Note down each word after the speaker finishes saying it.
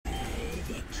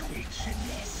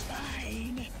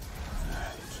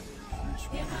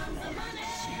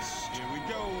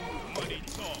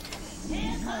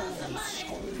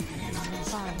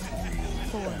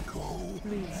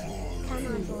Come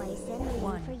on, boys, send me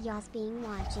in for y'all's being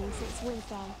watching since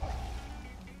Wednesday.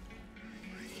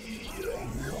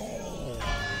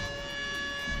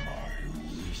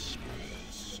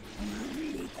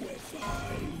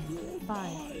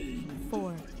 Five,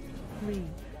 4, 3,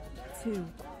 2.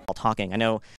 Talking. I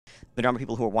know the number of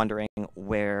people who are wondering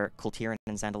where Kultiran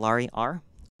and Zandalari are.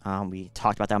 We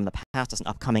talked about them in the past as an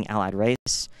upcoming allied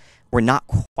race. We're not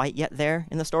quite yet there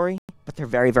in the story, but they're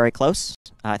very, very close.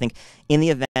 I think in the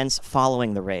events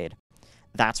following the raid,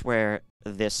 that's where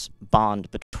this bond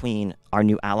between our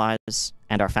new allies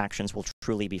and our factions will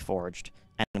truly be forged,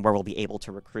 and where we'll be able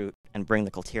to recruit and bring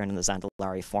the Kultiran and the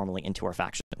Zandalari formally into our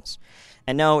factions.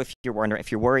 And no, if you're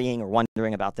worrying or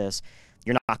wondering about this,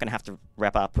 you're not going to have to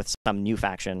rep up with some new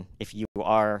faction. If you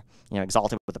are,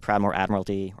 exalted with the Proudmoore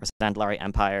Admiralty or Zandalari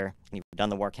Empire, and you've done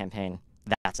the war campaign,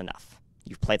 that's enough.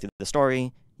 You've played through the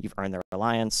story, you've earned their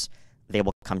alliance, they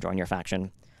will come join your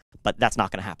faction, but that's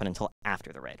not going to happen until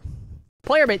after the raid.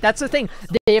 Player base, that's the thing.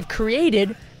 They have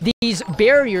created these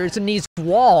barriers and these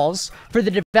walls for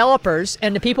the developers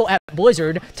and the people at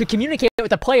Blizzard to communicate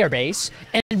with the player base,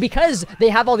 and because they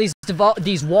have all these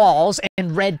walls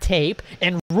and red tape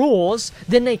and rules,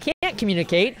 then they can't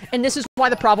communicate, and this is why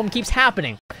the problem keeps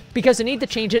happening, because they need to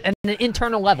change it at an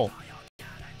internal level.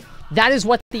 That is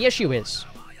what the issue is.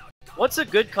 What's a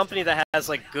good company that has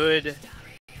good,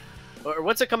 or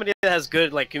what's a company that has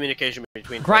good communication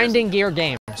between Grinding players?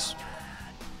 Gear Games.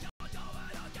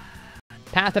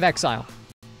 Path of Exile.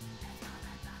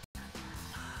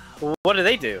 What do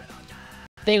they do?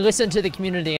 They listen to the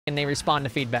community and they respond to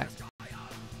feedback.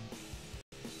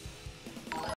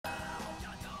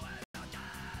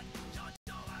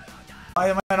 I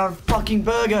am on a fucking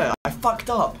burger. I fucked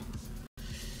up.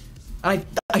 I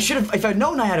should have, if I'd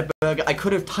known I had a burger, I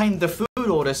could have timed the food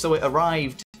order so it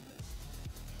arrived.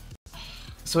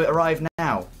 So it arrived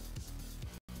now.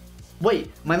 Wait,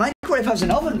 my microwave has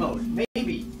an oven mode.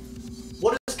 Maybe.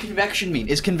 What does convection mean?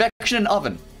 Is convection an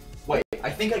oven? Wait, I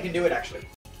think I can do it actually.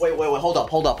 Wait, hold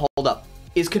up.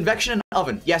 Is convection an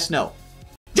oven? Yes, no.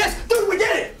 Yes, dude, we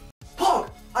did it! Pog!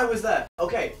 I was there.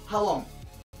 Okay, how long?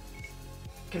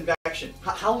 Convection.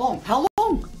 How long? How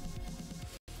long?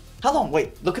 How long?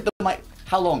 Wait, look at the mic.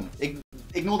 How long?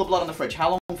 Ignore the blood on the fridge. How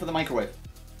long for the microwave?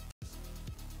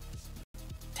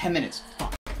 10 minutes.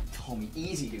 Fuck. Tommy,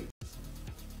 easy, dude.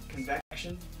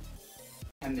 Convection.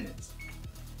 10 minutes.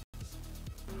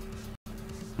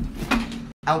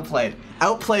 Outplayed.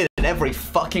 Outplayed at every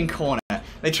fucking corner.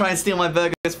 They try and steal my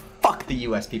burgers. Fuck the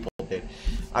US people, dude.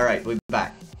 Alright, we'll be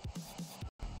back.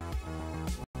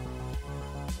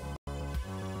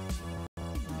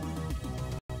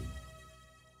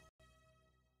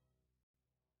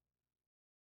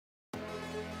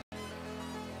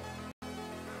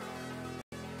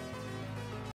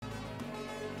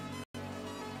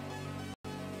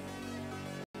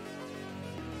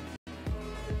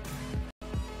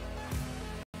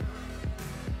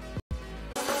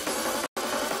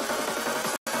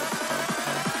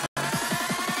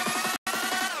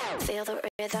 Feel the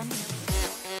rhythm.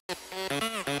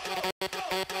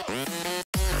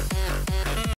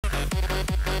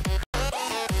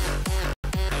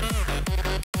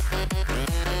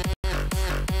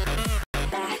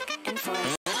 Back and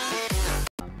forth.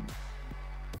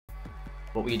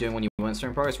 What were you doing when you weren't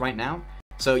streaming progress right now?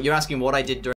 So you're asking what I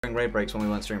did during raid breaks when we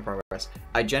weren't streaming progress.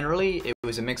 It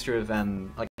was a mixture of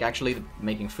actually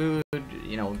making food,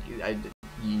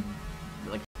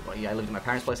 I lived at my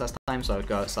parents' place last time, so I would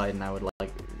go outside and I would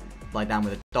lie down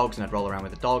with the dogs and I'd roll around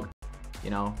with the dog.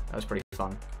 That was pretty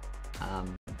fun.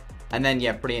 And then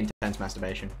yeah, pretty intense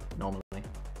masturbation normally.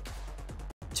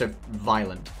 So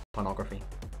violent pornography.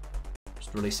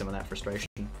 Just release some of that frustration.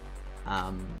 Do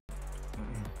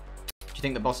you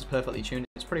think the boss is perfectly tuned?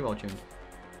 It's pretty well tuned.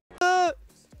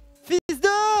 Fils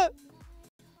de!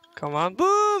 Come on.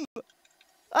 Boom!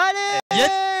 Allez!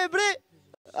 Yes. Blé!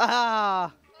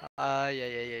 Ah! Aïe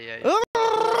aïe aïe aïe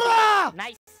aïe.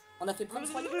 Nice! On a fait plein de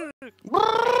fois.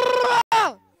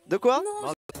 De quoi?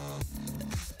 Non.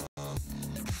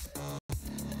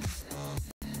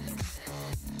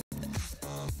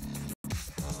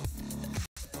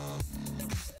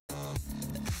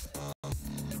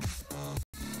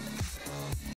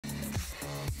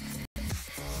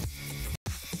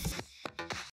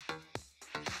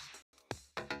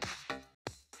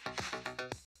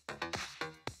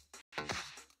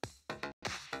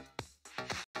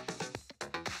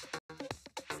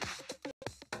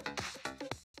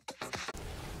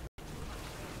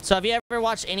 So have you ever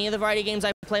watched any of the variety games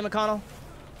I play, McConnell?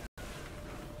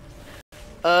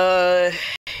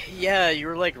 Yeah, you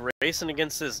were racing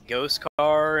against this ghost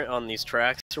car on these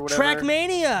tracks or whatever.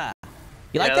 Trackmania!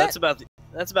 You like that?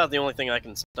 That's about the only thing I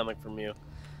can stomach from you.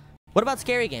 What about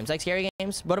scary games? Like scary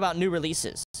games? What about new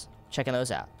releases? Checking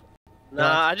those out.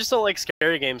 Nah, I just don't like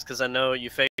scary games because I know you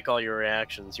fake all your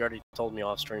reactions. You already told me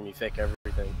off stream you fake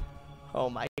everything. Oh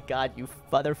my god, you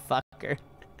motherfucker.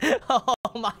 Oh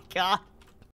my god.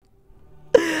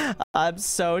 I'm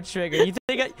so triggered.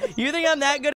 You think I'm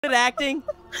that good at acting?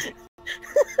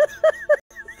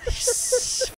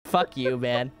 Fuck you,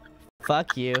 man.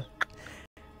 Fuck you.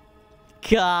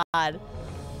 God.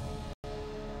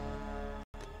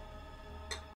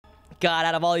 God,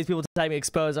 out of all these people telling me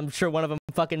exposed, I'm sure one of them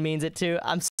fucking means it too.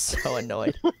 I'm so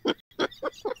annoyed.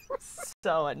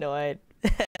 So annoyed.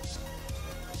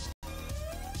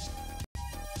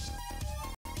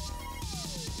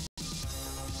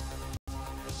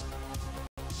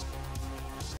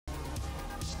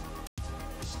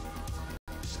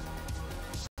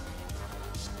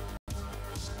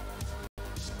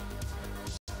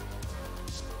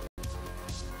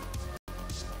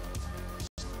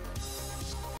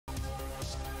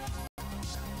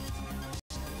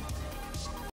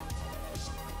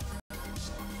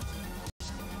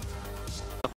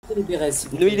 Les Bérez.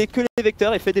 Ne, il est que les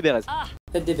vecteurs et fait des Bérez.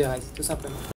 Faites des Bérez, tout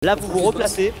simplement. Là, vous vous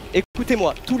replacez.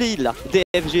 Écoutez-moi, tous les heals là,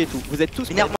 DFG et tout, vous êtes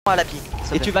tous. Énerve-moi à la pie.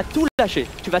 Et tu vas tout lâcher.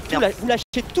 Tu vas tout vous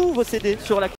lâchez tous vos CD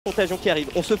sur la contagion qui arrive.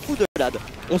 On se fout de l'ad.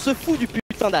 On se fout du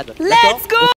putain d'ad. Let's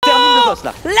go! On termine le boss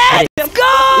là. Let's go!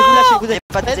 Et vous lâchez, vous n'avez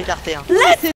Pas de vous écarter. Hein.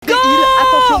 Let's go!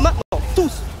 Attention maintenant,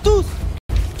 tous.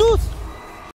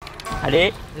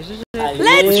 Allez.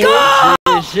 Let's go!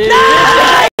 GG.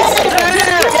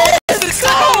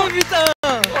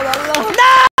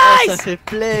 Nice! Ça fait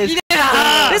plaisir.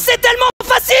 Mais c'est tellement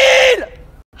facile!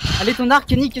 Allez, ton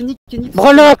arc, Nick.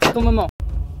 Breloque! C'est ton moment.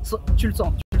 Tu le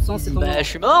sens, c'est ton moment. Je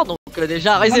suis mort donc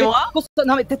déjà, raisez-moi.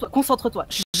 Non mais tais-toi, concentre-toi.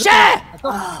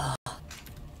 Pas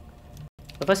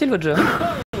facile votre jeu.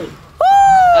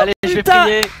 Allez, je vais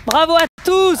prier. Bravo à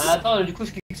tous! Attends, du coup,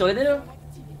 je clique sur les dés là.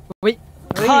 Oui.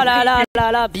 Oh là là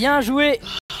là là, bien joué!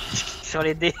 Sur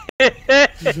les dés.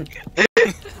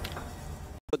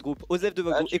 Votre groupe, Osef de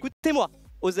vos groupes. Écoutez-moi,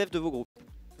 Osef de vos groupes.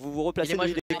 Vous vous replacez,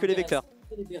 il est que les vecteurs.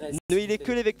 Ne, il est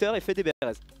que les vecteurs et fait des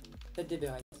Bérez. Faites des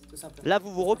Bérez, tout simplement. Là,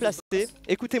 vous vous replacez.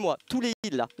 Écoutez-moi, tous les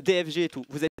heals là, DFG et tout,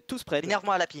 vous êtes tous prêts.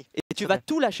 Énerve-moi à la pie. Et tu vas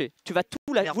tout lâcher. Tu vas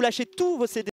tout lâcher. Vous lâchez tous vos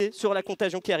CD sur la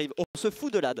contagion qui arrive. On se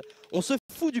fout de l'ad. On se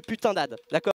fout du putain d'ad.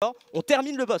 D'accord? On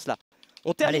termine le boss là.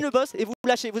 On termine le boss et vous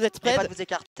lâchez. Vous êtes prêts? Pas de vous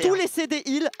écarter. Tous les CD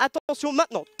heal. Attention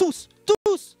maintenant. Tous.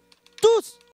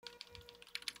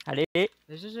 Allez. Allez.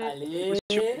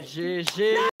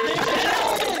 GG.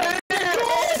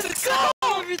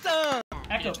 Oh putain!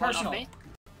 Echo, personal.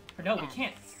 No, we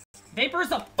can't.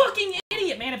 Vapor's a fucking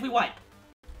idiot, man, if we wipe.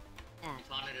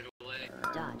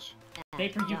 Dodge.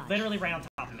 Vapor, you literally ran on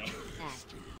top of me.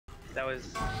 That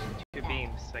was 2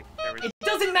 beams. Like there was. It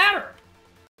doesn't matter!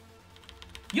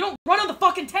 You don't run on the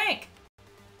fucking tank!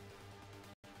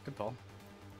 Good ball.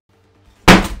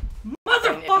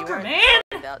 Motherfucker, man!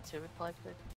 About to reply to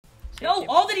No,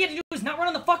 all that he had to do was not run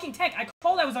on the fucking tank. I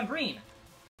called I was on green.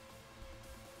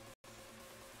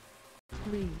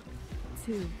 3,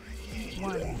 2,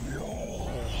 1.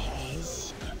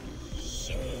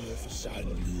 Serves a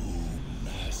new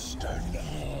master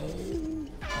now.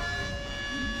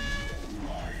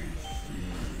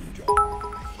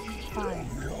 5,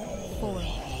 4,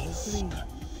 3,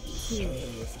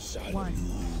 2, 1.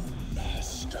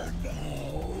 Master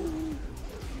now.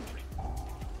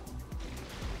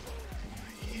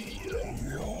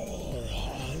 Your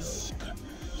husk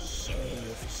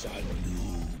serves a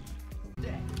new.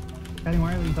 Cutting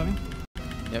wire, you tell me?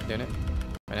 Yep, doing it.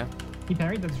 Right now. He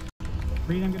parried, that's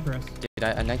pretty damn good for us. Dude,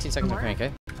 I 19 seconds of crank,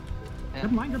 okay? Never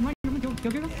mind,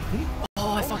 kill him.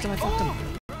 Oh, I fucked him.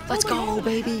 Let's go,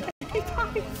 baby.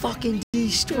 Fucking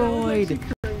destroyed.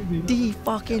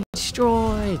 Fucking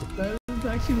destroyed. That was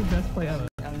actually the best play ever.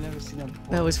 I've never seen him.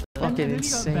 That was fucking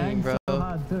insane, bro. So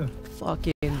hard, too.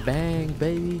 Fucking bang,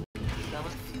 baby. That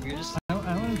was fierce. I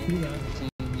want to see that.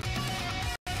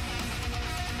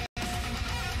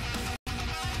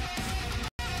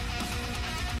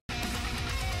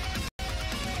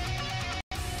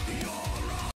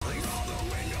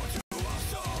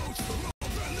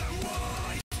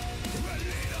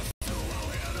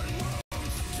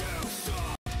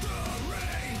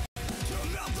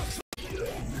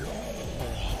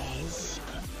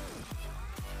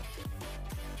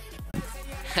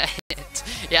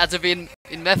 Yeah, to be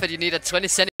in method you need a 20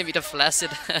 centimeter flaccid.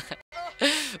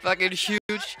 Fucking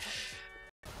huge.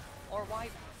 Or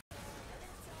wide.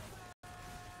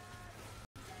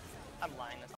 I'm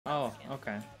lying. Oh,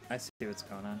 okay. I see what's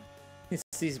going on. It's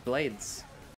these blades.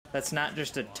 That's not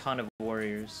just a ton of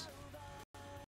warriors.